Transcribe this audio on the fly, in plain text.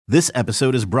This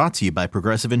episode is brought to you by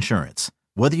Progressive Insurance.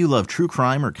 Whether you love true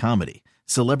crime or comedy,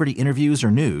 celebrity interviews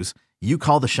or news, you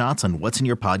call the shots on what's in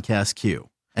your podcast queue.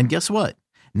 And guess what?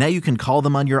 Now you can call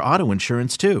them on your auto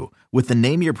insurance too with the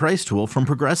Name Your Price tool from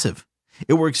Progressive.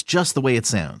 It works just the way it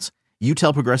sounds. You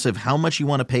tell Progressive how much you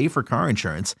want to pay for car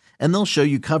insurance, and they'll show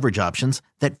you coverage options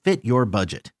that fit your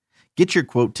budget. Get your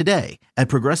quote today at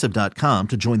Progressive.com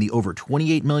to join the over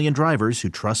 28 million drivers who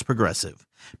trust Progressive.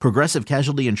 Progressive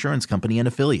Casualty Insurance Company and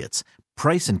Affiliates.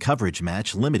 Price and coverage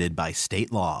match limited by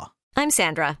state law. I'm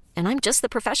Sandra, and I'm just the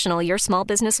professional your small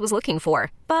business was looking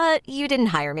for. But you didn't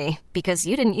hire me because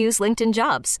you didn't use LinkedIn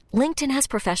Jobs. LinkedIn has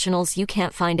professionals you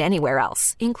can't find anywhere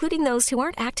else, including those who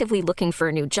aren't actively looking for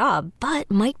a new job, but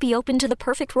might be open to the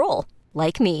perfect role,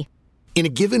 like me. In a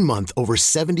given month, over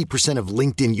 70% of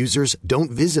LinkedIn users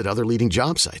don't visit other leading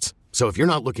job sites. So if you're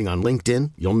not looking on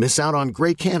LinkedIn, you'll miss out on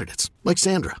great candidates like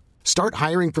Sandra. Start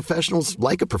hiring professionals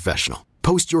like a professional.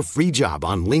 Post your free job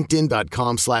on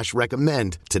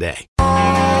linkedin.com/recommend today.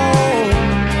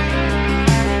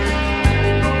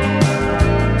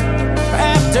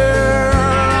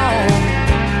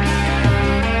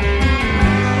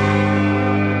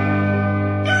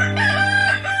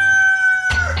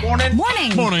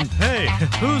 Morning. Hey,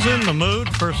 who's in the mood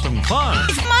for some fun?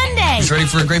 It's Monday. Who's ready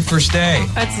for a great first day?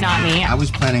 That's not me. I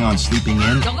was planning on sleeping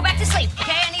in. Don't go back to sleep,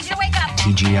 okay? I need you to wake up.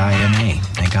 TGIMA.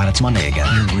 Thank God it's Monday again.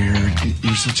 You're weird.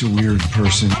 You're such a weird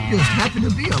person. You just happen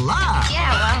to be alive.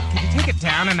 Yeah, well. Can you take it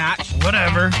down a notch?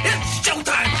 Whatever. It's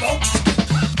showtime, folks.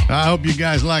 I hope you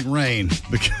guys like rain,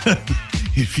 because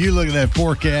if you look at that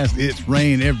forecast, it's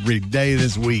rain every day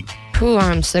this week. Ooh,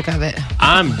 I'm sick of it.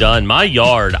 I'm done. My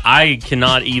yard, I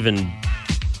cannot even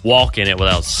walk in it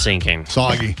without sinking.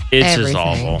 Soggy. It's Everything. just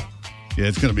awful. Yeah,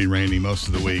 it's going to be rainy most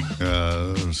of the week.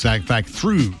 In fact,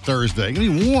 through Thursday. It's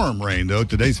going to be warm rain, though.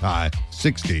 Today's high,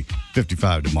 60,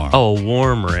 55 tomorrow. Oh,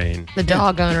 warm rain. The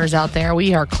dog owners out there,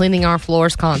 we are cleaning our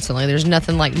floors constantly. There's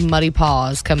nothing like muddy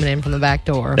paws coming in from the back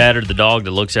door. That or the dog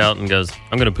that looks out and goes,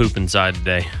 I'm going to poop inside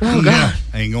today. Oh, God.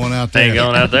 Ain't going out there. Ain't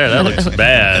going out there. That looks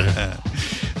bad.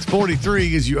 It's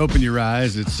 43 as you open your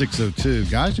eyes. It's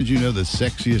 6:02. Guys, did you know the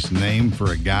sexiest name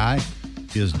for a guy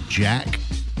is Jack?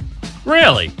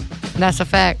 Really? That's a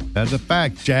fact. That's a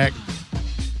fact, Jack.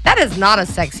 That is not a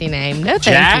sexy name. No, thank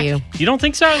Jack? you. You don't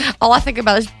think so? All I think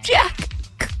about is Jack.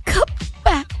 Come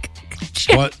back.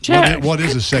 Jack. What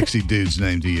is a sexy dude's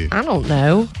name to you? I don't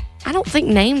know. I don't think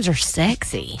names are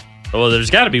sexy. Well, there's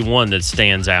got to be one that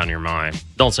stands out in your mind.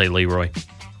 Don't say Leroy.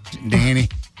 Danny.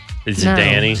 Is No. it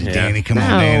Danny? It's Yeah. Danny. Come No.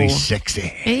 on, Danny.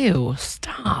 Sexy. Ew,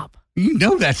 stop. You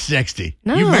know that's sexy.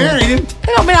 No. You married him. I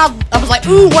don't mean I was like,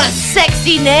 ooh, what a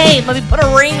sexy name. Let me put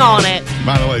a ring on it.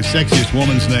 By the way, sexiest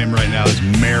woman's name right now is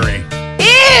Mary.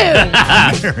 Ew.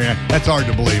 Mary. That's hard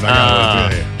to believe. I gotta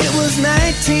tell you. It was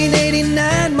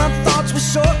 1989. My thoughts were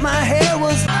short. My hair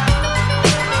was.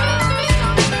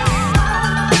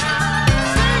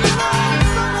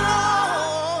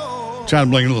 Trying to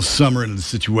bring a little summer into the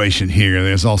situation here.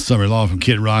 It's all summer long from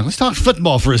Kid Rock. Let's talk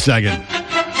football for a second.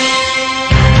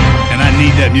 And I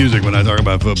need that music when I talk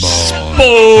about football.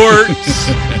 Sports.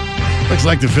 Looks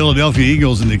like the Philadelphia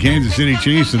Eagles and the Kansas City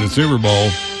Chiefs in the Super Bowl.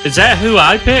 Is that who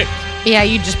I picked? Yeah,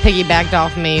 you just piggybacked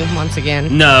off me once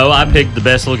again. No, I picked the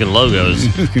best looking logos.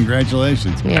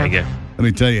 Congratulations. Yeah. Thank you. Let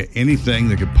me tell you, anything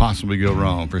that could possibly go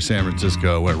wrong for San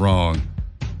Francisco went wrong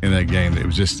in that game. It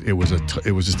was just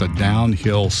a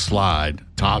downhill slide,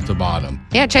 top to bottom.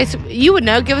 Yeah, Chase, you would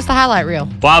know. Give us the highlight reel.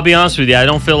 Well, I'll be honest with you. I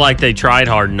don't feel like they tried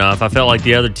hard enough. I felt like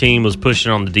the other team was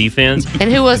pushing on the defense.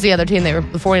 And who was the other team the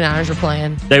 49ers were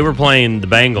playing? They were playing the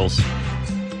Bengals.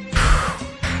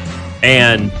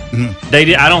 And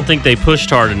I don't think they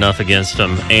pushed hard enough against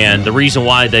them. And the reason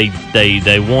why they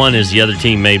won is the other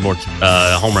team made more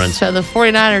home runs. So the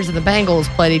 49ers and the Bengals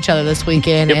played each other this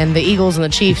weekend, and the Eagles and the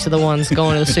Chiefs are the ones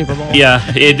going to the Super Bowl. Yeah,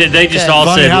 they just all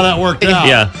Funny said how that worked out.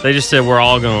 Yeah, they just said we're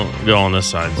all going to go on this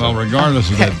side. So. Well,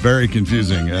 regardless of that very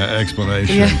confusing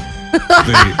explanation,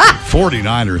 the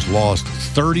 49ers lost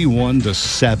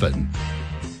 31-7.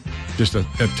 Just a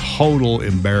total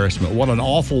embarrassment. What an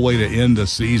awful way to end the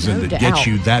season gets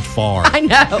you that far. I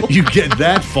know. You get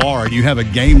that far, and you have a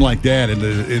game like that in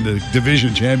the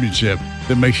division championship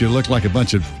that makes you look like a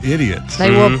bunch of idiots.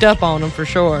 They whooped up on them for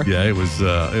sure. Yeah, it was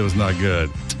not good.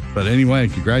 But anyway,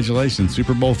 congratulations.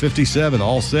 Super Bowl 57,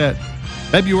 all set.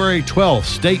 February 12th,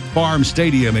 State Farm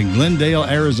Stadium in Glendale,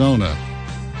 Arizona.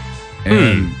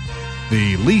 And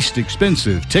the least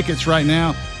expensive tickets right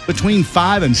now, between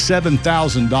 $5,000 and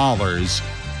 $7,000,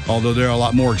 although there are a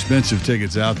lot more expensive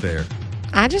tickets out there.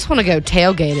 I just want to go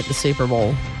tailgate at the Super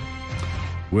Bowl.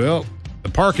 Well, the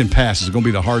parking pass is going to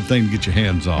be the hard thing to get your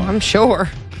hands on. I'm sure.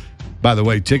 By the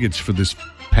way, tickets for this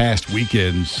past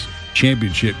weekend's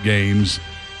championship games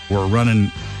were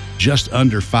running just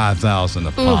under $5,000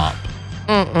 a pop.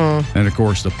 And, of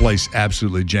course, the place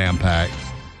absolutely jam-packed.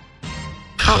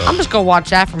 I'm just going to watch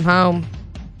that from home.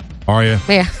 Are you?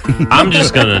 Yeah. I'm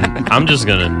just gonna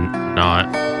not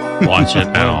watch it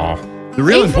at all. The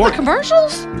real important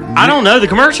commercials? I don't know. The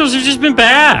commercials have just been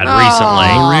bad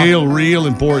recently. The real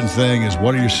important thing is,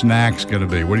 what are your snacks going to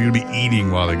be? What are you going to be eating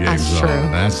while the game's That's on? true.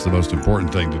 That's the most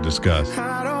important thing to discuss.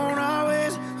 I don't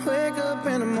always wake up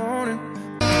in the morning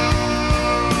to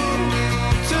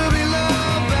be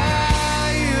loved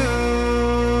by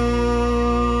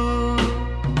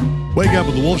you. Wake up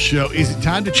with the Wolf Show. Is it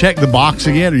time to check the box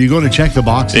again? Are you going to check the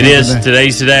box It again is. today?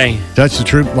 Today's today. Touch the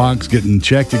Troop box getting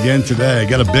checked again today.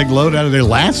 Got a big load out of there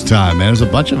last time, man. There's a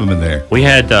bunch of them in there. We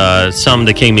had some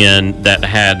that came in that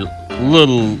had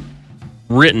little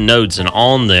written notes, and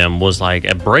on them was like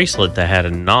a bracelet that had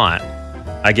a knot.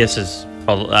 I guess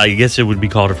it would be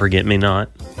called a forget-me-not,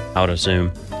 I would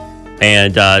assume.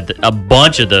 And a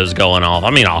bunch of those going off.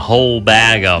 I mean, a whole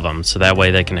bag of them, so that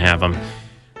way they can have them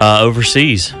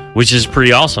overseas, which is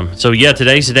pretty awesome. So, yeah,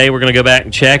 today's the day we're going to go back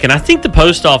and check. And I think the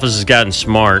post office has gotten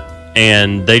smart,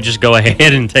 and they just go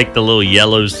ahead and take the little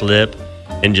yellow slip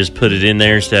and just put it in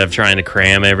there instead of trying to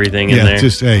cram everything in there.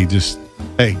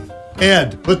 Hey,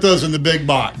 Ed, put those in the big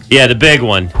box. Yeah, the big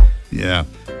one. Yeah.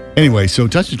 Anyway, so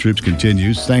Touch the Troops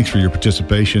continues. Thanks for your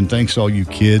participation. Thanks to all you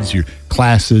kids, your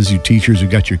classes, you teachers who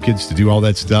got your kids to do all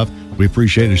that stuff. We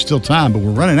appreciate it. There's still time, but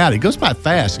we're running out. It goes by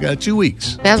fast. We got 2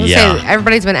 weeks. I was going to say,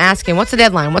 everybody's been asking, what's the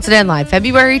deadline? What's the deadline?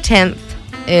 February 10th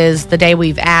is the day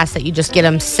we've asked that you just get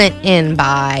them sent in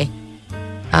by.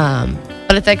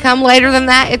 But if they come later than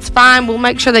that, it's fine. We'll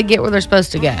make sure they get where they're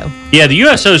supposed to go. Yeah, the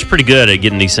USO is pretty good at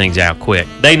getting these things out quick.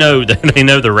 They know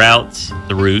the routes,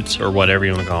 or whatever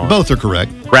you want to call it. Both are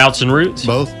correct. Routes and routes?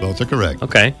 Both are correct.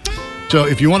 Okay. So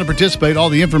if you want to participate, all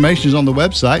the information is on the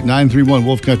website,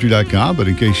 931wolfcountry.com. But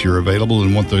in case you're available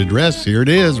and want the address, here it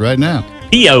is right now.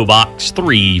 P.O. Box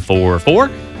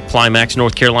 344, Climax,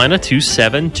 North Carolina,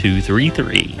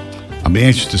 27233. I'll be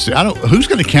anxious to see. Who's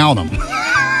going to count them?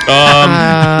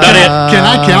 Not it. Can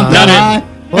I count that high?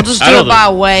 We'll just do it by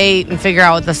weight and figure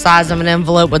out what the size of an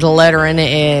envelope with a letter in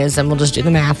it is, and we'll just do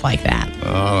the math like that.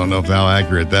 I don't know if how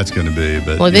accurate that's going to be,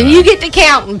 but well, then you get to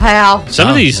counting, pal. Some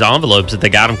of these envelopes that they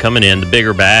got them coming in, the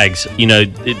bigger bags,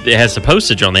 it has the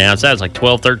postage on the outside. It's like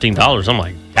 $12, $13. I'm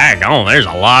like, daggone, there's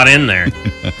a lot in there.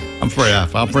 I'm afraid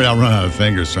I'll run out of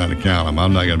fingers trying to count them.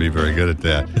 I'm not going to be very good at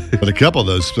that. But a couple of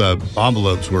those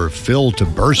envelopes were filled to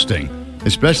bursting,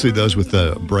 especially those with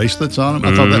the bracelets on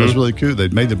them. I thought that was really cool.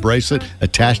 They'd made the bracelet,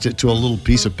 attached it to a little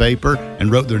piece of paper,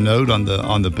 and wrote their note on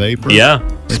the paper. Yeah,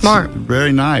 smart.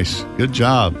 Very nice. Good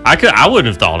job. I wouldn't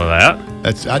have thought of that.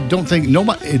 I don't think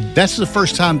nobody. That's the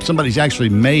first time somebody's actually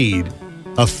made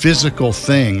a physical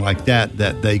thing like that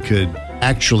they could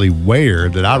actually wear,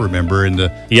 that I remember in the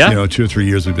 2 or 3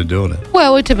 years we've been doing it.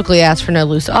 Well, we typically ask for no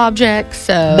loose objects,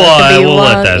 so we'll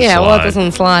let that slide. we'll let this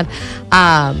one slide.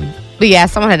 But yeah,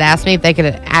 someone had asked me if they could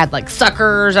add like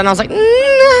suckers, and I was like,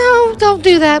 no, don't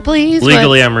do that, please.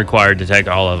 Legally, I'm required to take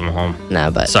all of them home.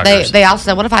 No, but suckers. they also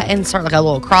said, what if I insert like a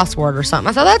little crossword or something?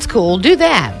 I said, that's cool, do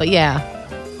that. But yeah.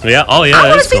 Yeah, oh yeah, I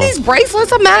want to see cool. these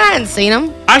bracelets. I'm mad I hadn't seen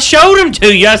them. I showed them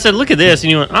to you. I said, look at this.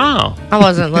 And you went, oh. I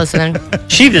wasn't listening.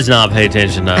 She does not pay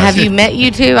attention to us. Have you met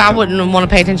you two? I wouldn't want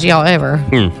to pay attention to y'all ever.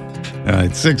 All right,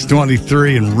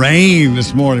 6:23 and rain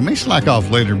this morning. May slack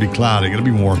off later and be cloudy. Going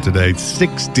to be warm today. It's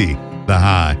 60 the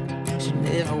high. She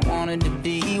never wanted to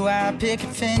be where I pick a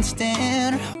fenced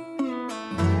in.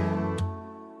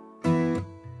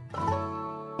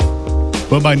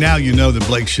 Well, by now you know that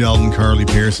Blake Shelton, Carly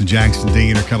Pierce, and Jackson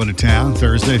Dean are coming to town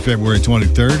Thursday, February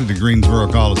 23rd at the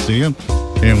Greensboro Coliseum.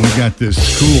 And we've got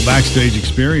this cool backstage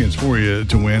experience for you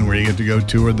to win, where you get to go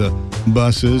tour the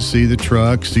buses, see the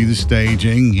trucks, see the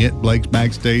staging, hit Blake's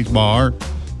backstage bar,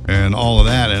 and all of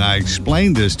that. And I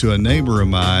explained this to a neighbor of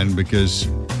mine because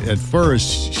at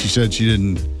first she said she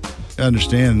didn't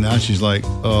understand. Now she's like,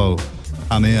 oh,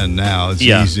 I'm in now. It's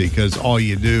easy because all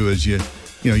you do is you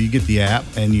get the app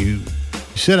and you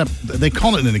set up. They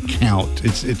call it an account.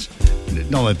 It's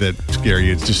don't let that scare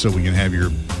you. It's just so we can have your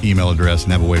email address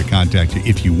and have a way to contact you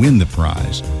if you win the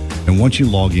prize. And once you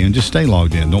log in, just stay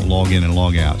logged in. Don't log in and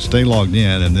log out. Stay logged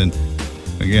in, and then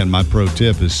again, my pro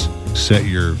tip is set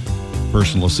your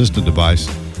personal assistant device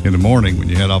in the morning when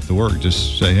you head off to work.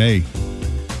 Just say, hey,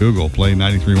 Google, play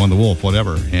 93.1 The Wolf,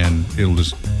 whatever, and it'll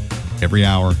just every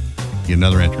hour get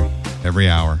another entry. Every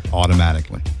hour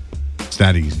automatically. It's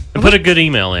that easy. And put a good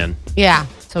email in. Yeah.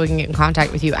 so we can get in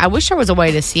contact with you. I wish there was a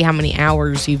way to see how many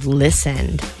hours you've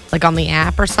listened, like on the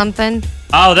app or something.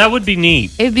 Oh, that would be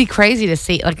neat. It'd be crazy to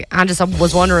see. Like, I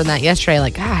was wondering that yesterday.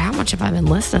 Like, God, how much have I been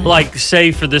listening? Like,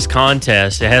 say for this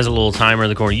contest, it has a little timer in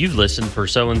the corner. You've listened for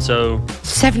so-and-so.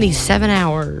 77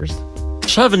 hours.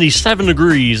 77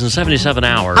 degrees and 77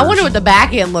 hours. I wonder what the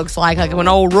back end looks like. Like when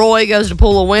old Roy goes to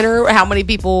pull a winner, how many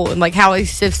people, and like how he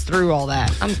sifts through all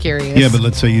that. I'm curious. Yeah, but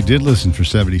let's say you did listen for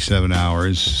 77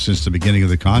 hours since the beginning of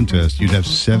the contest. You'd have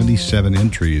 77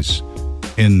 entries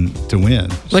in to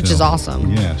win. Which is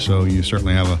awesome. Yeah, so you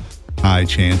certainly have a high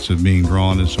chance of being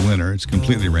drawn as a winner. It's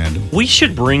completely random. We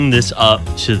should bring this up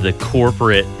to the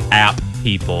corporate app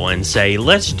people and say,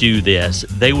 let's do this.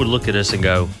 They would look at us and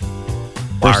go,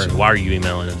 why are you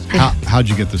emailing us? How'd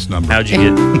you get this number? How'd you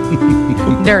get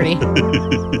dirty? How'd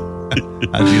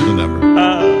you get the number?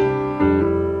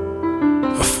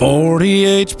 A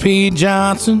 40 HP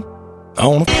Johnson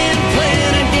on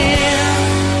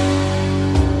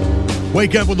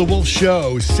Wake up with the Wolf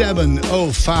Show,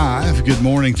 7:05. Good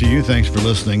morning to you. Thanks for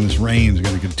listening. This rain's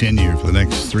going to continue for the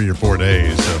next 3 or 4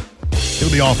 days, so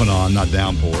it'll be off and on, not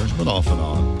downpours, but off and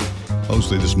on.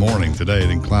 Mostly this morning, today,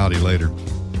 and then cloudy later.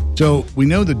 So we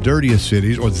know the dirtiest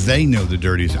cities, or they know the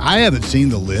dirtiest. I haven't seen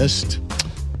the list,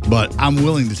 but I'm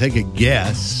willing to take a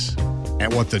guess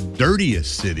at what the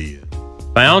dirtiest city is.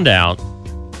 Found out.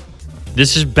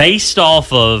 This is based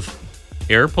off of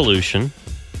air pollution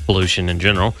in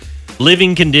general,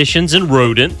 living conditions and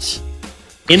rodents,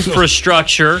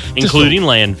 infrastructure, including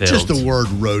landfills. Just the word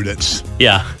rodents.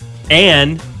 Yeah.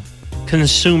 And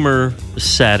consumer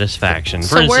satisfaction.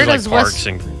 For instance, like parks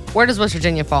and... Where does West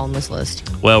Virginia fall on this list?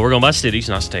 Well, we're going by cities,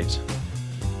 not states.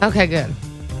 Okay, good.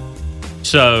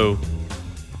 So,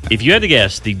 if you had to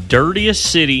guess, the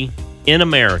dirtiest city in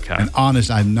America. And honest,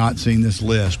 I've not seen this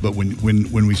list, but when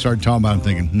we started talking about it, I'm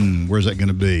thinking, where's that going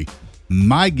to be?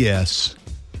 My guess...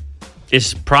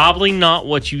 It's probably not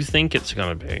what you think it's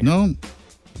going to be. No.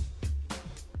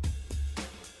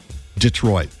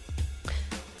 Detroit.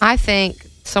 I think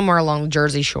somewhere along the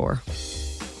Jersey Shore.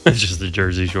 It's just the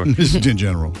Jersey Shore. This is in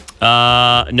general.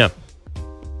 No.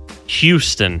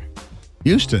 Houston.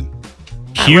 Houston.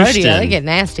 They get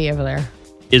nasty over there.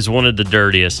 Is one of the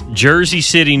dirtiest. Jersey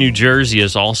City, New Jersey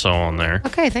is also on there.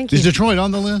 Okay, thank you. Is Detroit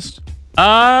on the list?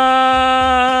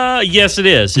 Yes, it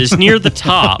is. It's near the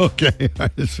top. Okay, I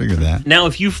just figured that. Now,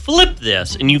 if you flip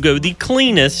this and you go the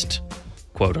cleanest,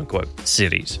 quote unquote,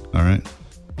 cities. All right.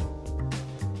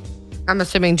 I'm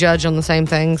assuming judge on the same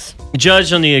things.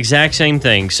 Judged on the exact same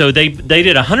thing. So they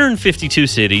did 152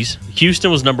 cities. Houston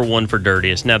was number one for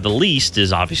dirtiest. Now, the least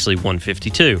is obviously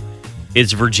 152.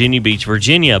 It's Virginia Beach,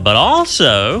 Virginia. But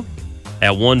also,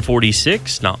 at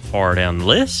 146, not far down the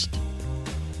list,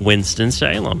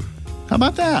 Winston-Salem. How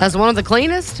about that? That's one of the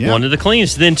cleanest? Yeah. One of the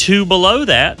cleanest. Then 2 below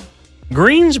that,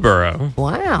 Greensboro.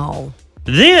 Wow.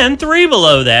 Then 3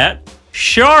 below that,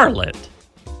 Charlotte.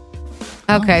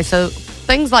 Okay, so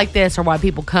things like this are why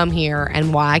people come here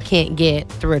and why I can't get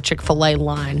through a Chick-fil-A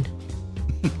line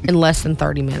in less than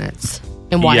 30 minutes.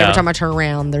 And why every time I turn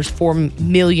around, there's 4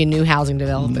 million new housing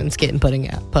developments getting put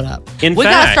up. We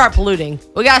got to start polluting.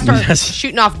 We got to start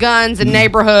shooting off guns in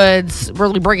neighborhoods,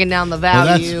 really bringing down the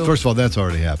value. Well, first of all, that's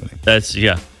already happening.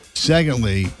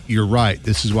 Secondly, you're right.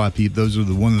 This is why those are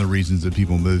one of the reasons that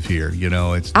people move here. You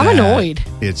know, I'm annoyed.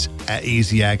 It's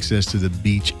easy access to the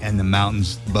beach and the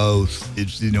mountains both.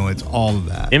 It's it's all of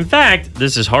that. In fact,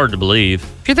 this is hard to believe.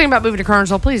 If you're thinking about moving to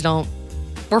Kernersville, please don't.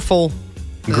 We're full.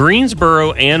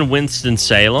 Greensboro and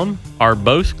Winston-Salem are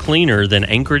both cleaner than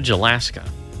Anchorage, Alaska.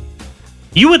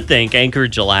 You would think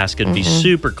Anchorage, Alaska would be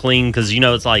super clean because,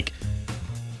 it's like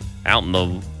out in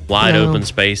the wide open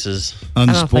spaces.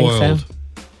 Unspoiled. I don't think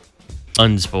so.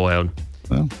 Unspoiled.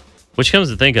 Well, which comes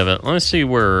to think of it, let's see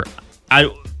where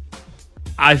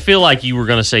I feel like you were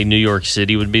going to say New York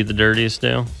City would be the dirtiest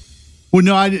now. Well,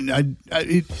 no, I didn't.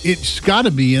 It's got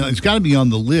to be. It's got to be on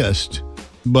the list.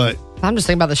 But I'm just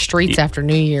thinking about the streets after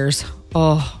New Year's.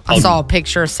 I saw a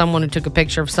picture of someone who took a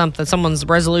picture of someone's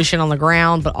resolution on the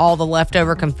ground, but all the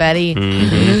leftover confetti.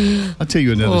 Mm-hmm. I'll tell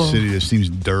you another city that seems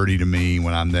dirty to me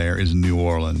when I'm there is New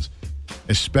Orleans,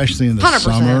 especially in the 100%.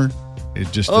 summer.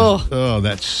 It just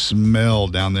that smell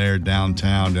down there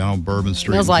downtown, down on Bourbon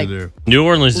Street. Smells like New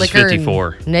Orleans is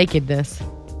 54. Nakedness.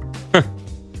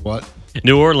 What?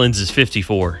 New Orleans is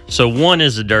 54. So 1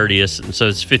 is the dirtiest, and so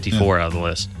it's 54 out of the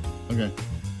list. Okay.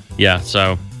 Yeah,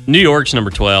 so New York's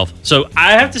number 12. So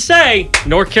I have to say,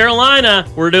 North Carolina,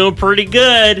 we're doing pretty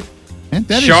good.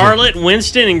 Charlotte,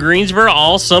 Winston, and Greensboro,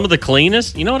 all some of the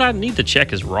cleanest. You know what I need to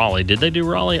check is Raleigh. Did they do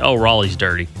Raleigh? Oh, Raleigh's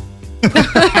dirty. Okay.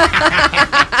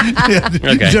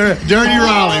 Dirty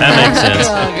Raleigh. That makes sense.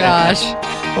 Oh, gosh.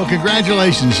 Well,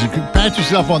 congratulations. You can pat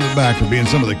yourself on the back for being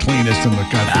some of the cleanest in the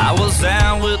country. I was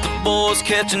out with the boys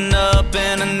catching up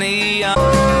in a neon.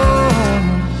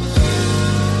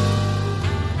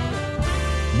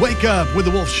 Wake up with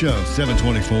the Wolf Show,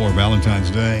 724,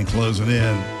 Valentine's Day, closing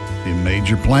in. You made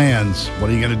your plans. What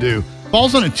are you going to do?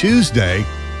 Falls on a Tuesday,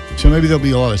 so maybe there'll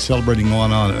be a lot of celebrating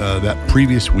going on that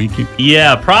previous weekend.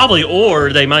 Yeah, probably,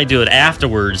 or they might do it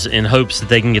afterwards in hopes that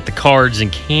they can get the cards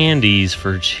and candies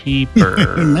for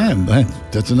cheaper. Man,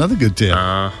 that's another good tip.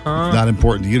 Uh-huh. It's not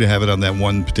important to you to have it on that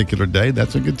one particular day.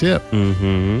 That's a good tip.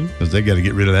 Mm-hmm. Because they got to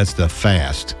get rid of that stuff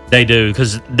fast. They do,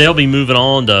 because they'll be moving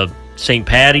on to St.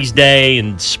 Patty's Day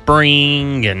and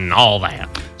spring and all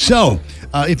that. So,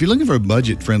 if you're looking for a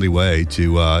budget-friendly way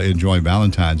to enjoy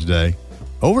Valentine's Day,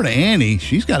 over to Annie.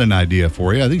 She's got an idea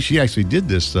for you. I think she actually did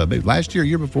this maybe last year,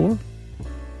 year before.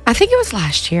 I think it was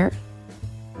last year.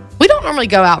 We don't normally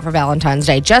go out for Valentine's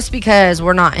Day just because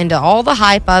we're not into all the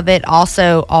hype of it.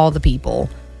 Also, all the people.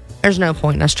 There's no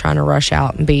point in us trying to rush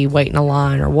out and be waiting in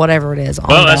line or whatever it is.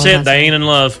 Well, that's it. They ain't in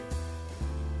love.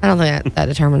 I don't think that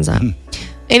determines that.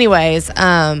 Anyways,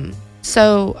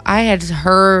 so I had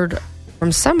heard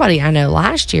from somebody I know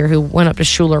last year who went up to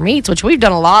Schuler Meats, which we've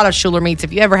done a lot of Schuler Meats.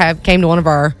 If you ever came to one of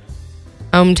our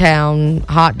hometown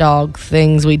hot dog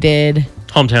things we did.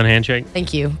 Hometown handshake.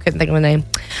 Thank you. Couldn't think of the name.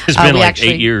 It's been like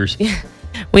 8 years.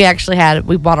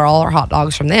 We bought all our hot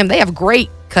dogs from them. They have great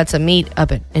cuts of meat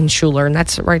up in Schuler, and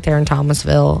that's right there in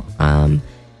Thomasville. And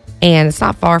it's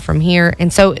not far from here.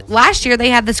 And so last year they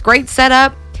had this great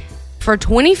setup for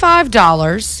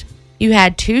 $25. You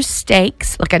had 2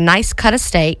 steaks, like a nice cut of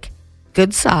steak,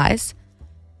 good size,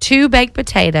 2 baked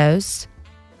potatoes.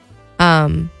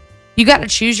 You got to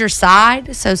choose your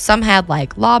side. So some had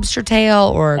like lobster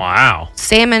tail or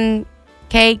salmon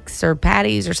cakes or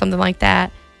patties or something like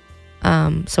that.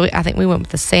 I think we went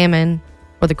with the salmon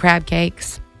or the crab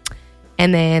cakes.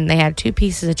 And then they had 2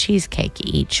 pieces of cheesecake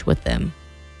each with them,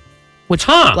 which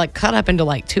like cut up into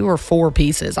like 2 or 4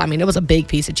 pieces. I mean, it was a big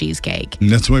piece of cheesecake. And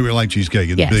that's the way we like cheesecake,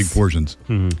 in big portions.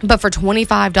 Mm-hmm. But for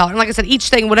 $25, and like I said, each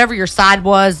thing, whatever your side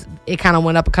was, it kind of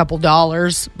went up a couple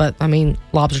dollars. But I mean,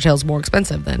 lobster tail's more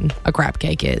expensive than a crab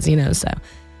cake is, so.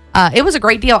 It was a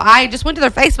great deal. I just went to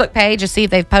their Facebook page to see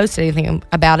if they've posted anything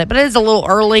about it, but it is a little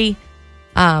early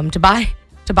to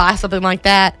buy something like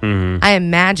that. Mm-hmm. I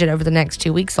imagine over the next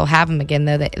 2 weeks they'll have them again,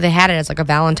 though. They had it as like a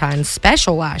Valentine's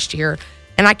special last year.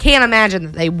 And I can't imagine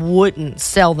that they wouldn't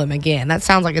sell them again. That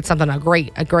sounds like it's something a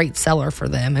great seller for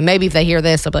them. And maybe if they hear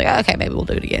this, they'll be like, okay, maybe we'll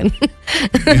do it again.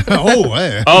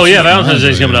 Hey. Oh, yeah, Valentine's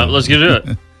Day's coming up. Let's get to it.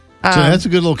 So that's a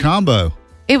good little combo.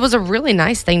 It was a really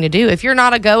nice thing to do. If you're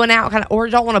not a going out kind of, or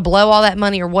don't want to blow all that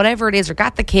money or whatever it is, or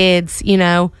got the kids,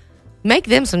 make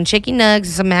them some chicken nugs and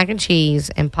some mac and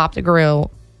cheese and pop the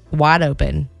grill wide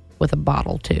open with a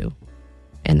bottle too.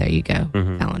 And there you go.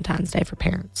 Mm-hmm. Valentine's Day for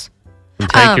parents.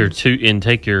 And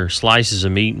take your slices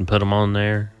of meat and put them on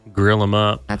there, grill them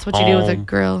up. That's what you do with a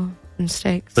grill and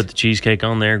steaks. Put the cheesecake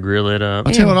on there, grill it up.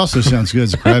 I'll tell you what also sounds good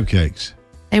is the crab cakes.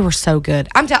 They were so good.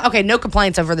 Okay, no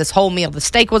complaints over this whole meal. The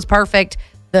steak was perfect.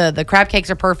 The crab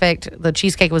cakes are perfect. The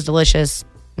cheesecake was delicious.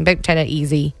 Baked potato,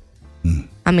 easy.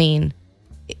 I mean,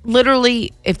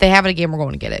 literally, if they have it again, we're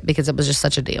going to get it because it was just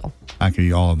such a deal. I could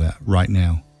eat all of that right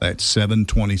now. At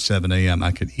 7:27 a.m.,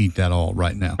 I could eat that all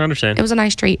right now. I understand. It was a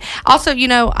nice treat. Also,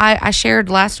 I shared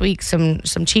last week some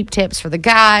cheap tips for the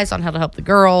guys on how to help the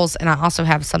girls, and I also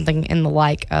have something in the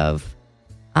like of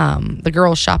the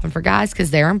girls shopping for guys because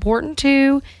they're important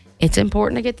too. It's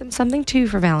important to get them something too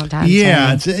for Valentine's Day.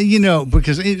 Yeah,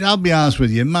 because I'll be honest with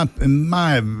you, in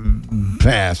my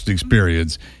past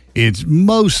experience, it's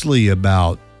mostly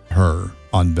about her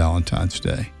on Valentine's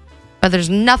Day. But there's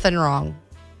nothing wrong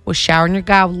with showering your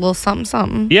guy with a little something,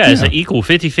 something. Yeah, it's an equal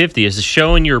 50-50. It's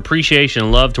showing your appreciation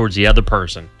and love towards the other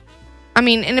person. I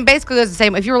mean, and it basically is the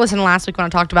same. If you were listening last week when I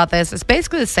talked about this, it's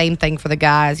basically the same thing for the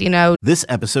guys, This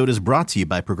episode is brought to you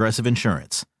by Progressive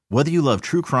Insurance. Whether you love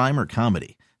true crime or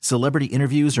comedy, celebrity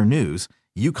interviews or news,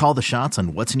 you call the shots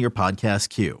on what's in your podcast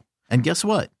queue. And guess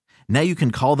what? Now you can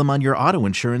call them on your auto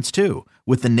insurance too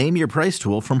with the Name Your Price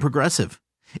tool from Progressive.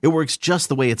 It works just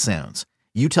the way it sounds.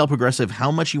 You tell Progressive how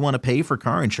much you want to pay for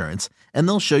car insurance, and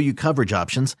they'll show you coverage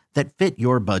options that fit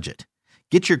your budget.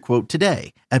 Get your quote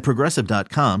today at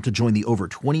Progressive.com to join the over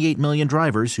 28 million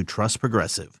drivers who trust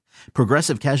Progressive.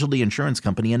 Progressive Casualty Insurance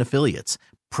Company and Affiliates.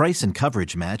 Price and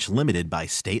coverage match limited by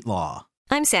state law.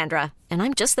 I'm Sandra, and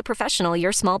I'm just the professional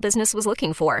your small business was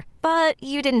looking for. But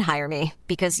you didn't hire me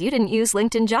because you didn't use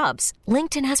LinkedIn Jobs.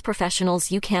 LinkedIn has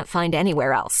professionals you can't find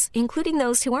anywhere else, including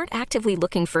those who aren't actively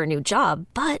looking for a new job,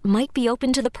 but might be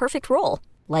open to the perfect role,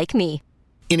 like me.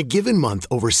 In a given month,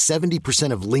 over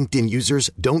 70% of LinkedIn users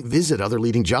don't visit other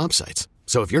leading job sites.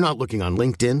 So if you're not looking on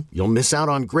LinkedIn, you'll miss out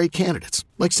on great candidates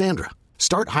like Sandra.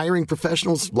 Start hiring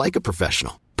professionals like a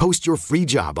professional. Post your free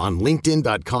job on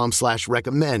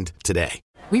linkedin.com/recommend today.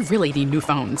 We really need new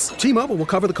phones. T-Mobile will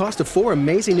cover the cost of 4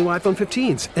 amazing new iPhone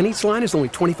 15s, and each line is only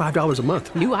 $25 a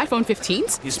month. New iPhone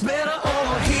 15s? It's better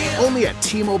over here. Only at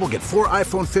T-Mobile, get 4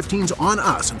 iPhone 15s on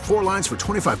us and 4 lines for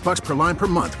 $25 per line per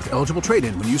month with eligible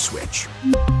trade-in when you switch.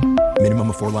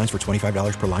 Minimum of 4 lines for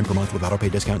 $25 per line per month with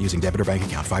autopay discount using debit or bank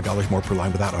account. $5 more per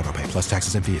line without autopay, plus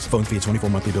taxes and fees. Phone fee at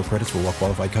 24 monthly bill credits for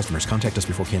well-qualified customers. Contact us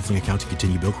before canceling account to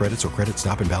continue bill credits or credit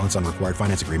stop and balance on required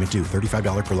finance agreement due.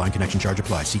 $35 per line connection charge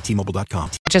applies. See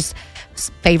T-Mobile.com. Just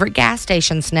favorite gas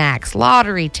station snacks,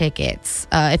 lottery tickets.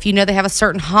 If you know they have a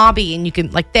certain hobby and you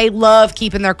can, like, they love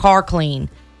keeping their car clean,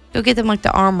 go get them like the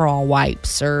Armor All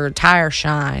wipes or Tire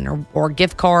Shine or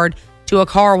gift card to a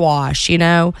car wash, you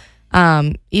know.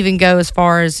 Even go as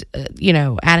far as,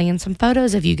 adding in some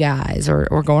photos of you guys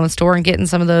or going to the store and getting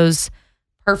some of those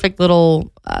perfect little,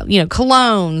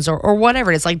 colognes or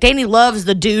whatever it is. Like, Danny loves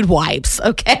the dude wipes,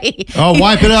 okay? Oh,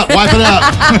 wipe it up. But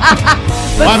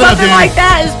something like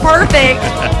that is perfect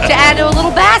to add to a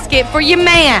little basket for your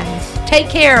man. Take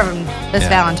care of him this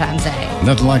Valentine's Day.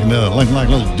 Nothing like a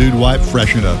little dude wipe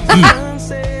freshen up.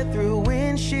 Sunset through a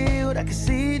windshield, I can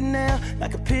see it now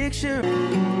like a picture.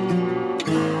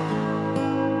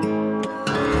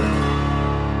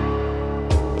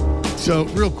 So,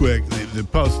 real quick, the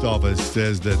post office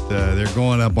says that they're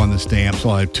going up on the stamps,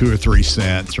 like 2 or 3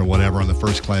 cents or whatever on the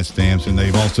first class stamps, and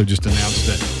they've also just announced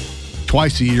that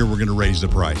twice a year we're going to raise the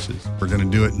prices. We're going to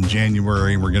do it in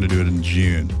January and we're going to do it in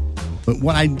June. But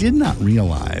what I did not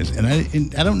realize, and I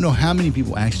don't know how many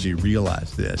people actually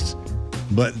realize this,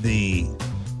 but the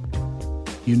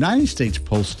United States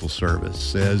Postal Service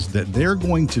says that they're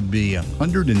going to be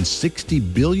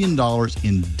 $160 billion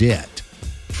in debt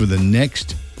for the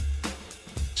next,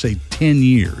 say, 10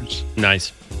 years.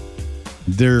 Nice.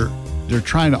 They're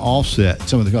trying to offset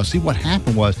some of the costs. See, what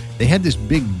happened was they had this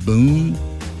big boom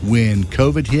when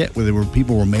COVID hit, where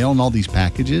people were mailing all these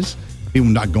packages. People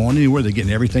not going anywhere. They're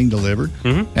getting everything delivered.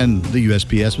 Mm-hmm. And the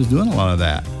USPS was doing a lot of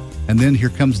that. And then here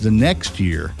comes the next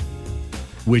year,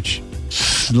 which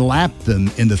slapped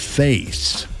them in the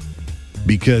face.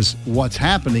 Because what's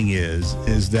happening is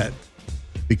that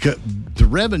because the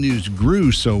revenues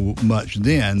grew so much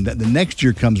then that the next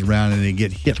year comes around and they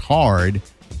get hit hard,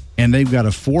 and they've got a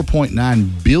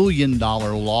 $4.9 billion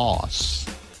loss.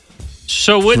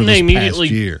 So wouldn't they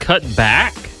immediately cut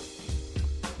back?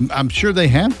 I'm sure they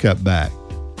have cut back,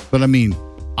 but I mean,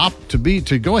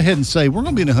 to go ahead and say we're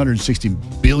going to be in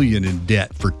 $160 billion in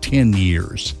debt for 10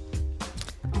 years.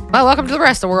 Well, welcome to the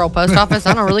rest of the world, Post Office.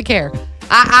 I don't really care.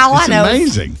 All I know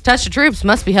amazing. is Touch the Troops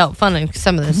must be help funding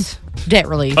some of this debt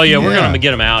relief. Oh yeah, we're going to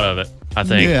get them out of it. I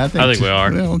think. Yeah, I think we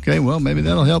are. Well, okay, well maybe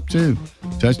that'll help too.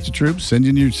 Touch the Troops, send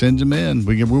them in.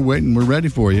 We're waiting. We're ready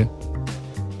for you.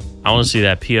 I want to see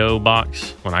that P.O.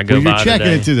 box when I go by today. You're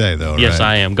checking it today, though, Yes, right?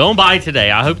 I am. Going by today.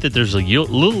 I hope that there's a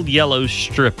little yellow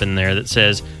strip in there that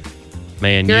says,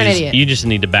 man, you just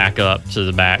need to back up to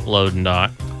the back loading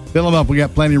dock. Fill them up. We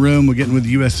got plenty of room. We're getting with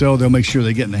the USO. They'll make sure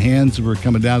they get in the hands. We're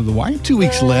coming down to the wire. 2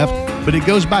 weeks left, but it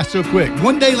goes by so quick.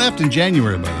 1 day left in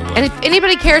January, by the way. And if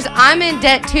anybody cares, I'm in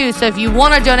debt too. So if you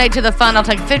want to donate to the fund, I'll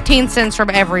take 15 cents from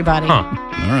everybody. Huh.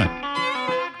 All right.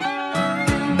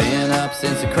 Been up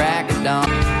since the crack of dawn.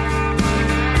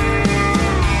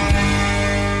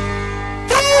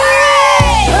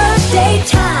 Birthday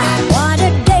time, what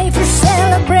a day for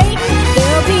celebrating.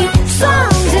 There'll be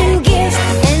songs and gifts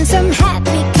and some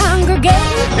happy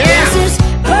congregating. This is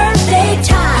birthday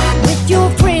time with your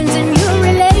friends and your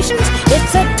relations.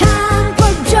 It's a time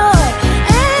for joy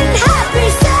and happy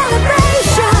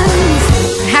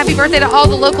celebrations. Happy birthday to all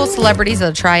the local celebrities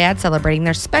of the Triad celebrating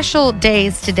their special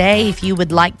days today. If you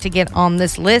would like to get on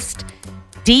this list,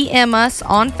 DM us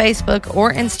on Facebook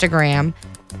or Instagram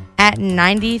at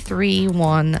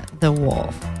 93.1 The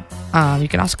Wolf. You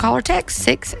can also call or text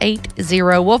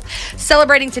 680-WOLF.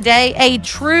 Celebrating today, a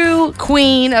true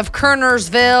queen of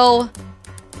Kernersville,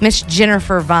 Miss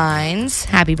Jennifer Vines.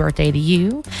 Happy birthday to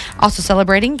you. Also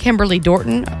celebrating, Kimberly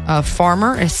Dorton, a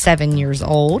farmer, is 7 years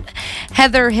old.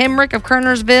 Heather Hemrick of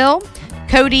Kernersville.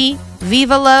 Cody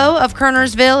Vivalo of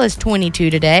Kernersville is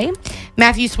 22 today.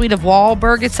 Matthew Sweet of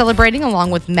Wahlberg is celebrating, along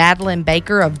with Madeline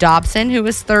Baker of Dobson, who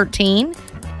is 13.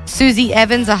 Susie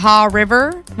Evans of Haw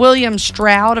River, William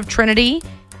Stroud of Trinity,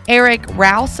 Eric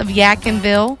Rouse of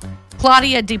Yadkinville,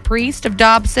 Claudia DePriest of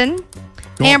Dobson,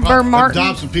 Amber Martin.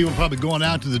 Dobson people probably going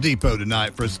out to the depot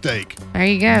tonight for a steak. There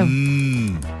you go.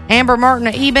 Amber Martin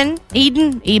of Eden.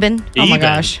 Oh my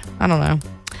gosh, I don't know.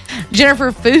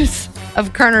 Jennifer Foose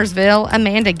of Kernersville,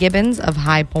 Amanda Gibbons of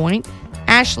High Point,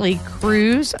 Ashley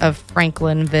Cruz of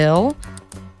Franklinville,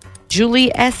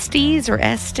 Julie Estes or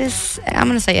Estes, I'm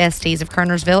going to say Estes of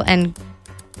Kernersville, and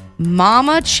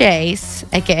Mama Chase,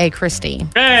 a.k.a. Christy,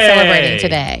 celebrating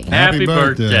today. Happy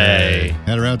birthday.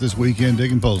 Had her out this weekend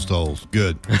digging post holes.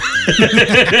 Good.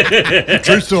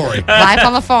 True story. Life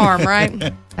on the farm,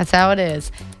 right? That's how it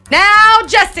is. Now,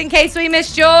 just in case we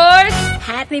missed yours.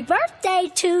 Happy birthday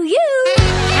to you.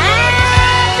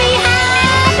 Happy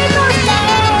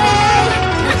birthday.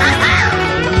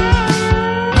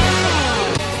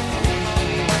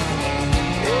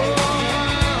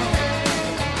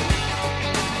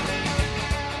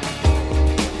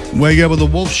 Wake up with the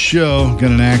Wolf Show.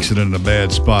 Got an accident in a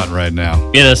bad spot right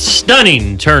now. In a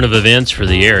stunning turn of events for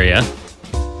the area,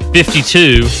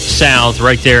 52 south,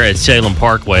 right there at Salem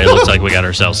Parkway. It looks like we got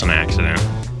ourselves an accident.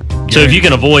 So if you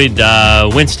can avoid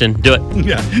Winston, do it.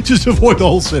 Yeah, just avoid the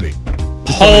whole city.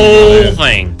 Whole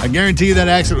thing. I guarantee you that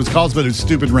accident was caused by the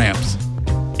stupid ramps.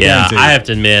 Yeah, I have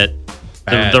to admit,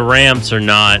 the ramps are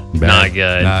not good.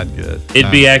 Not good.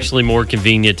 It'd be actually more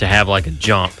convenient to have like a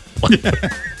jump.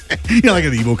 Yeah, like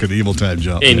an Evel Knievel type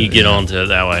jump. And you get onto it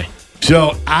that way.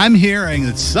 So I'm hearing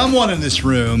that someone in this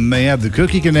room may have the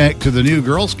cookie connect to the new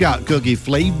Girl Scout cookie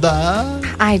flavor.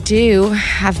 I do.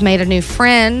 I've made a new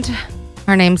friend.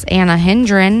 Her name's Anna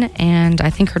Hendren, and I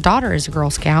think her daughter is a Girl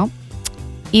Scout.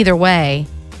 Either way,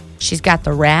 she's got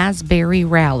the raspberry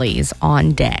rallies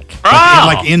on deck.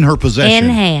 Like in her possession. In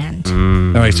hand.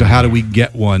 All right, so how do we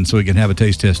get one so we can have a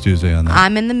taste test Tuesday on that?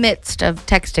 I'm in the midst of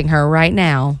texting her right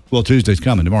now. Well, Tuesday's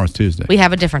coming. Tomorrow's Tuesday. We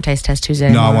have a different taste test Tuesday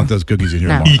No, tomorrow. I want those cookies in here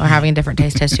No, tomorrow. we're having a different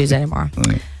taste test Tuesday tomorrow.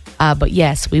 But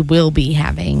yes, we will be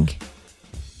having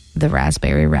the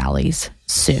raspberry rallies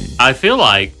soon. I feel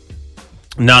like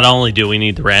not only do we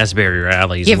need the raspberry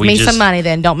rallies, Give me some money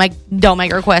then. Don't make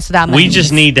requests without money. We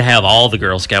just need to have all the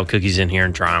Girl Scout cookies in here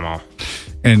and try them all.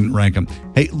 And rank them.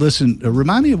 Hey, listen,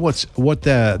 remind me of what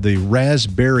the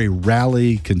raspberry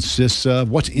rally consists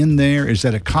of. What's in there? Is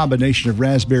that a combination of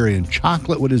raspberry and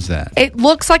chocolate? What is that? It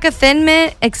looks like a Thin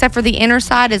Mint, except for the inner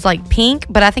side is like pink,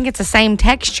 but I think it's the same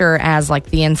texture as like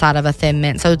the inside of a Thin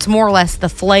Mint. So it's more or less the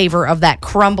flavor of that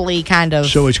crumbly kind of.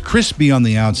 So it's crispy on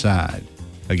the outside,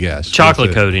 I guess.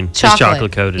 Chocolate coating. It's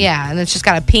chocolate coated. Yeah, and it's just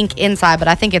got a pink inside, but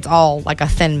I think it's all like a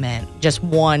Thin Mint, just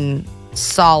one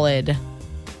solid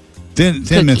Thin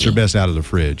mints are best out of the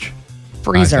fridge.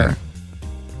 freezer.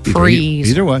 Freeze.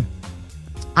 Either way.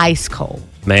 Ice cold.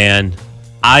 Man,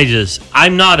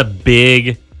 I'm not a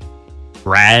big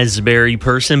raspberry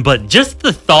person, but just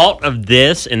the thought of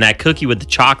this and that cookie with the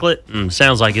chocolate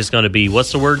sounds like it's going to be,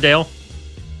 what's the word, Dale?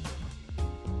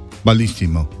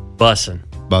 Bellissimo. Bussin'.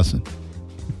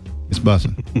 It's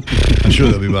bussin'. I'm sure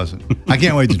they'll be bussin'. I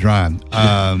can't wait to try them.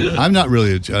 I'm not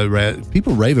really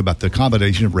people rave about the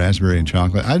combination of raspberry and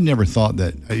chocolate. I've never thought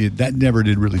that never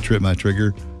did really trip my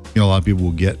trigger. You know, a lot of people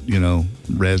will get,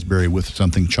 raspberry with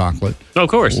something chocolate. Oh, of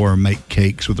course. Or make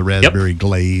cakes with the raspberry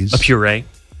glaze. A puree.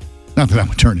 Not that I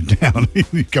would turn it down.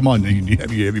 Come on,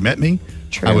 have you met me?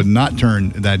 True. I would not turn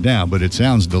that down, but it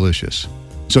sounds delicious.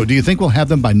 So do you think we'll have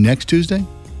them by next Tuesday?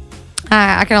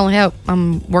 I can only hope.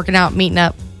 I'm working out, meeting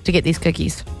up to get these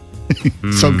cookies.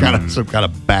 Some kind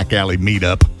of back alley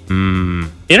meetup.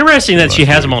 Interesting that she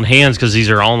has them on hands because these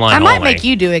are online I might only. make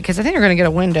you do it because I think we're going to get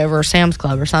a Wendover or Sam's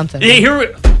Club or something. Yeah, here we...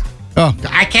 Oh,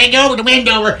 I can't go to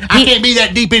Wendover. I can't be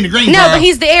that deep into Greensboro. No, but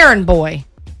he's the errand boy.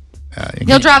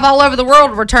 He'll drive all over the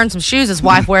world to return some shoes his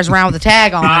wife wears around with a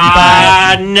tag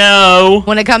on. No.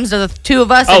 When it comes to the two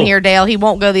of us in here, Dale, he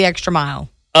won't go the extra mile.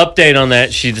 Update on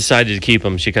that. She decided to keep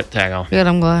them. She cut the tag off. Good,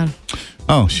 I'm glad.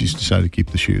 Oh, she's decided to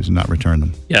keep the shoes and not return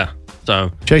them. Yeah.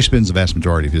 So Chase spends the vast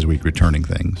majority of his week returning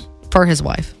things. For his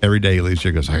wife. Every day he leaves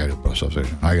here, goes, I got to go to the post office.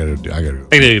 I got to do. I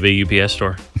think it'd be a UPS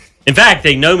store. In fact,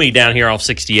 they know me down here off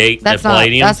 68 at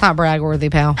Palladium. That's not brag-worthy,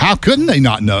 pal. How couldn't they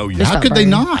not know you? How could they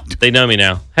not? They know me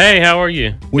now. Hey, how are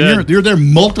you? Well, you're there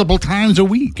multiple times a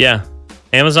week. Yeah.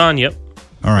 Amazon, yep.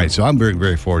 All right, so I'm very,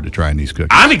 very forward to trying these cookies.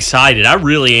 I'm excited. I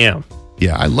really am.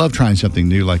 Yeah, I love trying something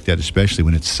new like that, especially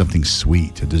when it's something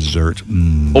sweet, a dessert.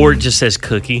 Or it just says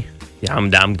cookie. Yeah,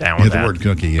 I'm down with that. The word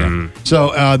cookie, yeah.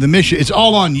 So the mission, it's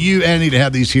all on you, Annie, to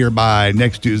have these here by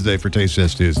next Tuesday for Taste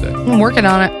Test Tuesday. I'm working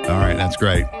on it. All right, that's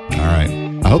great. All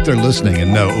right. I hope they're listening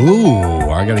and know, ooh,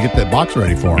 I got to get that box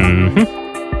ready for them.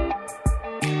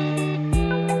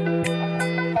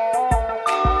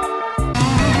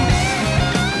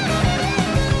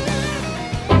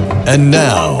 And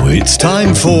now it's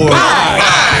time for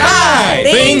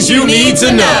Things you need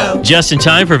to know. Just in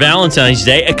time for Valentine's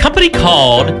Day, a company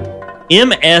called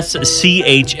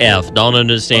MSCHF. Don't know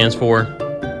what it stands for?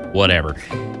 Whatever.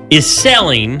 is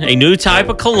selling a new type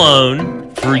of cologne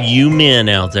for you men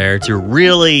out there to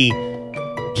really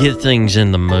get things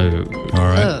in the mood. All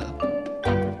right.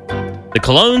 The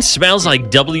cologne smells like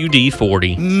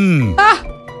WD-40.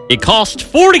 It costs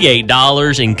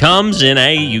 $48 and comes in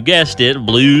a, you guessed it,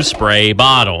 blue spray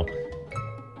bottle.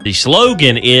 The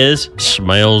slogan is,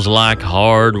 smells like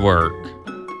hard work.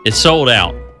 It sold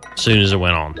out as soon as it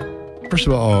went on. First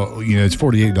of all, it's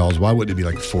 $48. Why wouldn't it be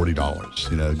like $40?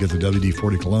 Get the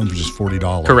WD-40 colognes for just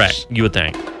 $40. Correct. You would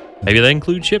think. Maybe they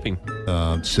include shipping.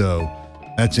 So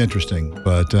that's interesting.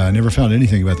 But I never found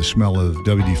anything about the smell of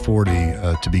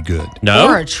WD-40 to be good. No?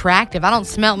 Or attractive. I don't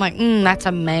smell it like, that's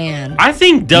a man. I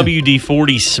think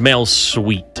WD-40 smells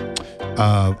sweet.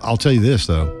 I'll tell you this,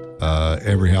 though.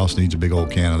 Every house needs a big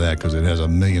old can of that because it has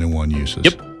 1,000,001 uses.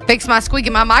 Yep. Fix my squeak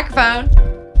in my microphone.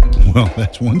 Well,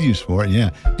 that's one use for it,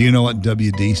 yeah. Do you know what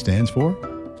WD stands for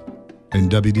in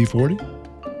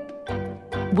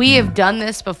WD-40? We have done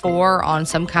this before on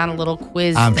some kind of little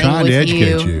quiz I'm thing trying with to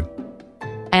educate you.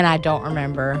 And I don't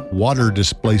remember. Water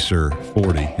displacer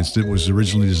 40. It was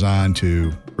originally designed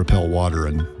to repel water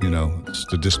and, it's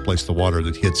to displace the water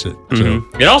that hits it.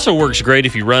 Mm-hmm. It also works great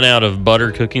if you run out of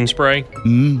butter cooking spray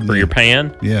for your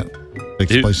pan. Yeah.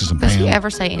 Takes place of some pan. Does he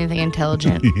ever say anything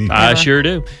intelligent? I sure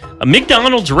do.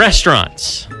 McDonald's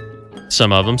restaurants,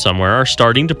 some of them somewhere, are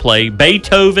starting to play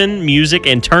Beethoven music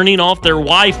and turning off their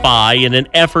Wi-Fi in an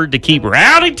effort to keep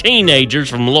rowdy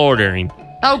teenagers from loitering.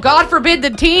 Oh, God forbid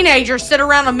the teenagers sit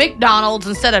around a McDonald's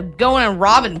instead of going and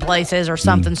robbing places or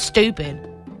something stupid.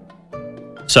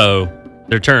 So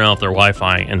they're turning off their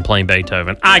Wi-Fi and playing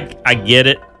Beethoven. I get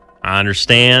it. I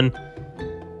understand.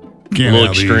 Can't a little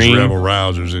have extreme. These rebel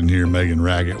rousers in here making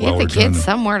racket while we're Get the trying kids to...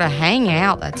 somewhere to hang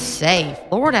out that's safe.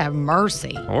 Lord have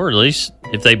mercy. Or at least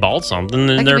if they bought something,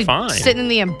 then They they're could be fine. sitting in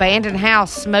the abandoned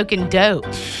house smoking dope.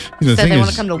 The Said thing they want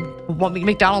is- to come to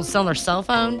McDonald's selling their cell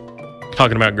phone.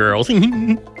 Talking about girls. I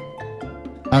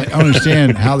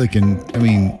understand how they can,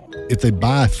 if they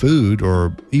buy food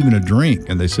or even a drink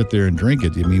and they sit there and drink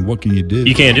it, what can you do?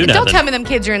 You can't do nothing. Don't tell me them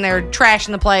kids are in there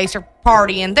trashing the place or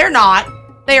partying. They're not.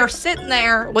 They are sitting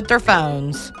there with their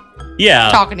phones. Yeah.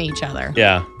 Talking to each other.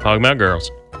 Yeah, talking about girls.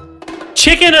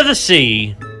 Chicken of the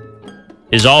Sea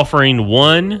is offering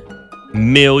 $1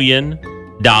 million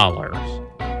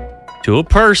to a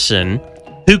person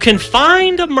who can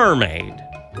find a mermaid.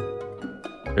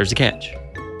 There's a catch.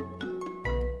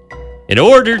 In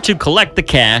order to collect the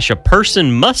cash, a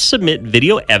person must submit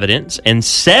video evidence and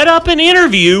set up an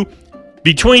interview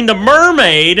between the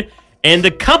mermaid and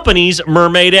the company's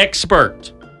mermaid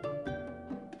expert.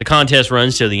 The contest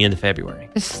runs till the end of February.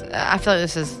 I feel like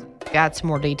this has got some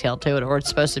more detail to it, or it's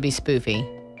supposed to be spoofy.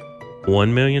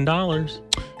 $1 million.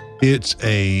 It's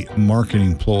a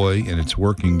marketing ploy, and it's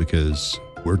working because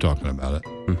we're talking about it.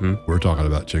 Mm-hmm. We're talking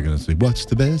about chicken of the sea. What's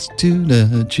the best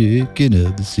tuna? Chicken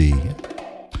of the sea.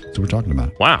 So we're talking about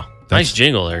it. Wow. Nice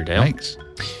jingle there, Dale. Thanks.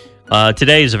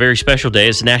 Today is a very special day.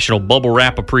 It's National Bubble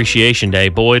Wrap Appreciation Day.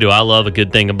 Boy, do I love a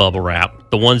good thing of bubble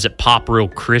wrap. The ones that pop real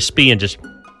crispy and just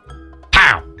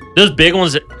pow. Those big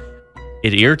ones that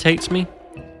it irritates me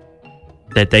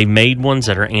that they made ones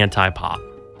that are anti-pop.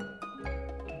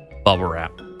 Bubble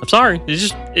wrap. I'm sorry. It's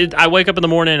just I wake up in the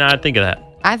morning and I think of that.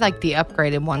 I like the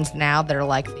upgraded ones now that are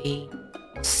like the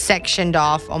sectioned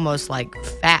off, almost like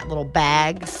fat little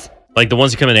bags. Like the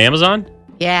ones that come in Amazon?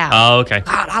 Yeah. Oh, okay.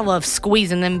 God, I love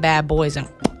squeezing them bad boys and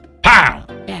pow.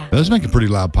 Yeah. Those make a pretty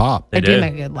loud pop. They do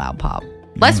make a good loud pop.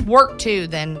 Less work too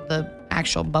than the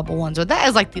actual bubble ones. But that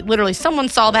is like literally someone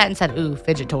saw that and said, "Ooh,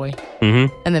 fidget toy," and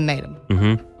then made them.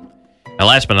 Mm-hmm. Now,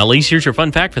 last but not least, here's your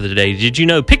fun fact for the day. Did you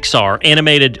know Pixar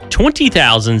animated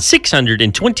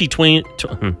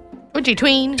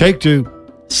 20,622 Take two.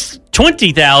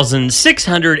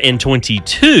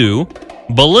 20,622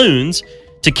 balloons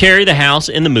to carry the house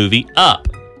in the movie Up.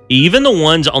 Even the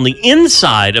ones on the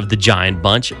inside of the giant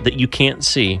bunch that you can't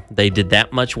see. They did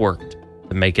that much work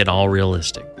to make it all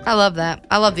realistic. I love that.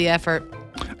 I love the effort.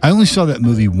 I only saw that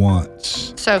movie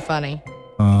once. So funny.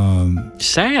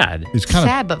 Sad. It's kind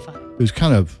Sad but funny.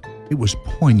 It was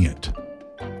poignant.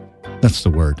 That's the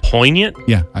word. Poignant?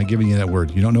 Yeah, I'm giving you that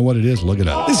word. You don't know what it is? Look it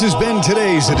up. This has been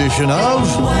today's edition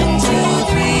of 1, 2,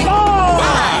 3, 4.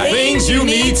 5 things you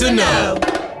need to know.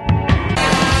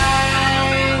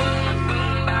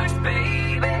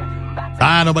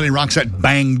 Nobody rocks that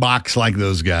bang box like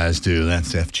those guys do.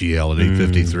 That's FGL at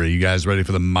 8:53. You guys ready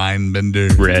for the mind bender?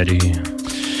 Ready.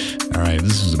 All right,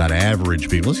 this is about average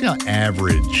people. Let's see how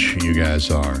average you guys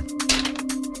are.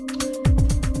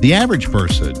 The average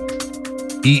person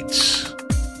eats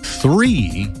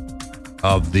 3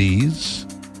 of these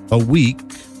a week.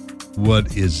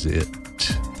 What is it?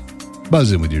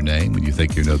 Buzz in with your name when you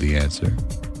think you know the answer.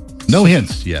 No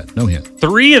hints yet. No hint.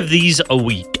 3 of these a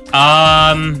week.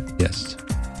 Yes.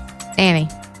 Annie.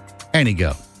 Annie,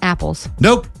 go. Apples.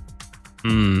 Nope.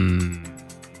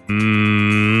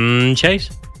 Chase.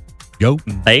 Go.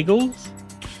 Bagels.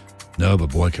 No,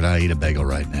 but boy, could I eat a bagel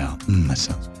right now. That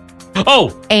sounds.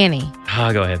 Oh. Annie.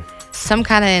 Go ahead. Some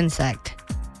kind of insect.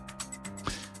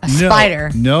 A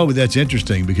spider. No, but that's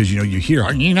interesting because, you hear,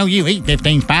 you eat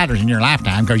 15 spiders in your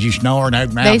lifetime because you snore.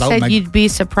 They said you'd be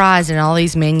surprised in all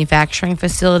these manufacturing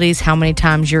facilities how many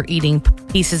times you're eating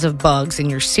pieces of bugs in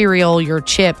your cereal, your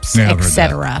chips,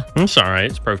 etc. It's all right.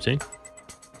 It's protein.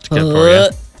 It's good for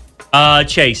you.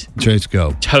 Chase. Chase,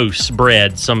 go. Toast,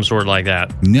 bread, some sort like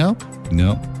that. No.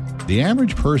 The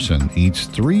average person eats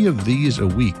 3 of these a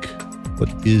week. What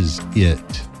is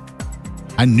it?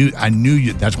 I knew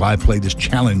you. That's why I played this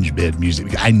challenge bid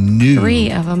music. I knew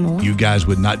 3 of them. You guys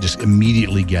would not just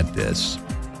immediately get this.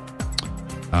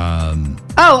 Annie.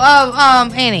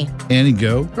 Annie,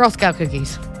 go. Girl Scout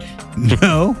cookies.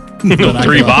 No.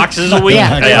 3 boxes a week?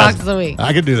 Yeah, 3 boxes a week.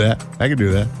 I could do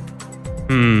that.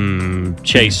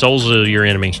 Chase, souls are your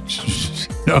enemy.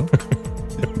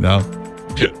 No.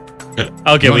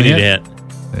 Okay, we need a hint.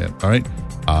 Yeah. All right.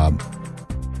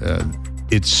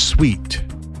 It's sweet.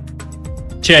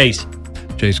 Chase,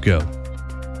 go.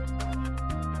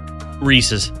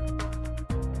 Reese's.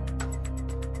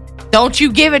 Don't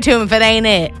you give it to him if it ain't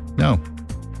it. No,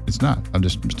 it's not. I'm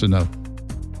just a no.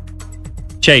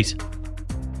 Chase.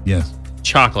 Yes.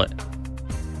 Chocolate.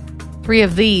 3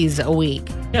 of these a week.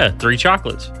 Yeah, 3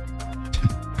 chocolates.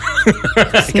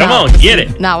 Come on, get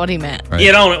it. Not what he meant. Right.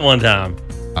 Get on it one time.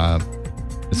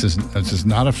 This is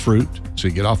not a fruit, so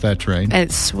you get off that train. And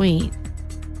it's sweet.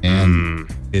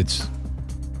 And it's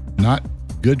not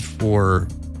good for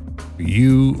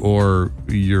you or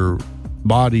your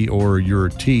body or your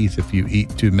teeth if you eat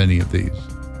too many of these.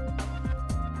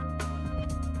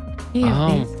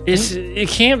 It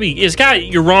can't be.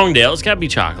 You're wrong, Dale. It's got to be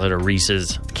chocolate or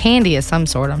Reese's. Candy of some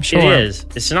sort, I'm sure. It is.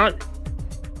 It's not.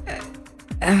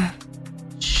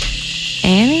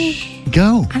 Annie?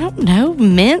 Go. I don't know.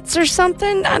 Mints or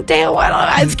something? Dale,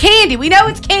 it's candy. We know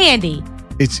it's candy.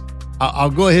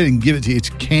 I'll go ahead and give it to you. It's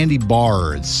candy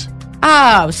bars.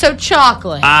 Oh, so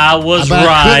chocolate. I was right.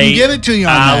 I couldn't give it to you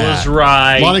on that. I was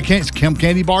right. A lot of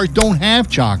candy bars don't have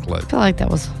chocolate. I feel like that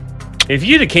was... If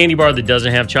you eat a candy bar that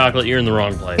doesn't have chocolate, you're in the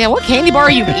wrong place. Yeah, what candy bar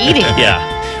are you eating?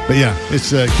 Yeah. But yeah,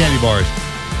 it's candy bars.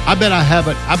 I bet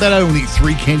I only eat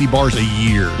 3 candy bars a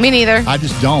year. Me neither. I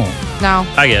just don't. No.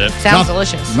 I get it. Sounds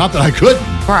delicious. Not that I couldn't.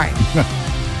 Right.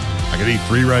 I could eat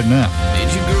 3 right now.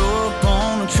 Did you grow up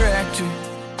on a tractor?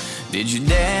 Did your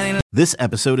daddy... This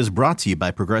episode is brought to you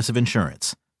by Progressive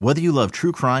Insurance. Whether you love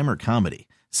true crime or comedy,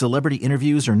 celebrity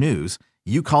interviews or news,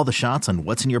 you call the shots on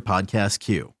what's in your podcast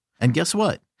queue. And guess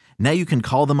what? Now you can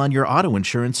call them on your auto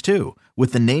insurance too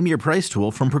with the Name Your Price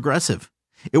tool from Progressive.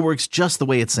 It works just the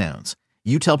way it sounds.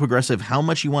 You tell Progressive how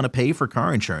much you want to pay for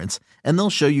car insurance, and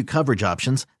they'll show you coverage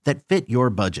options that fit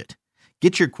your budget.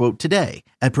 Get your quote today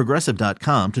at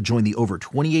Progressive.com to join the over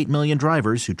 28 million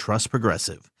drivers who trust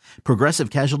Progressive. Progressive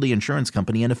Casualty Insurance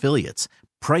Company and Affiliates.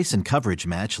 Price and coverage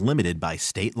match limited by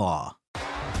state law.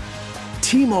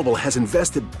 T-Mobile has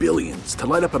invested billions to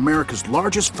light up America's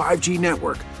largest 5G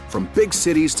network, from big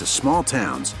cities to small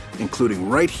towns, including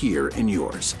right here in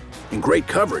yours. And great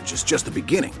coverage is just the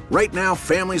beginning. Right now,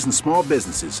 families and small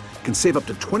businesses can save up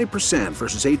to 20%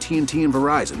 versus AT&T and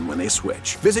Verizon when they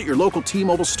switch. Visit your local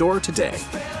T-Mobile store today.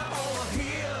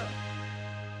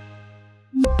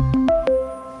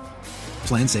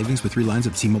 Plan savings with 3 lines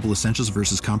of T-Mobile Essentials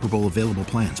versus comparable available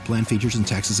plans. Plan features and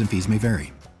taxes and fees may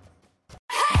vary.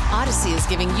 Odyssey is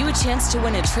giving you a chance to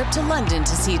win a trip to London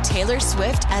to see Taylor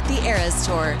Swift at the Eras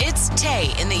Tour. It's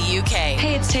Tay in the UK.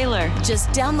 Hey, it's Taylor. Just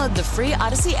download the free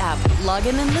Odyssey app, log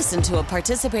in and listen to a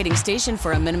participating station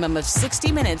for a minimum of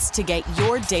 60 minutes to get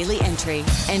your daily entry.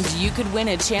 And you could win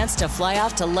a chance to fly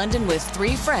off to London with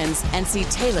 3 friends and see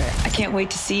Taylor. I can't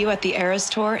wait to see you at the Eras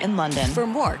Tour in London. For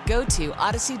more, go to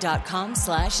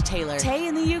odyssey.com/Taylor. Tay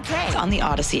in the UK. It's on the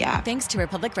Odyssey app. Thanks to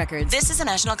Republic Records. This is a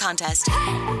national contest.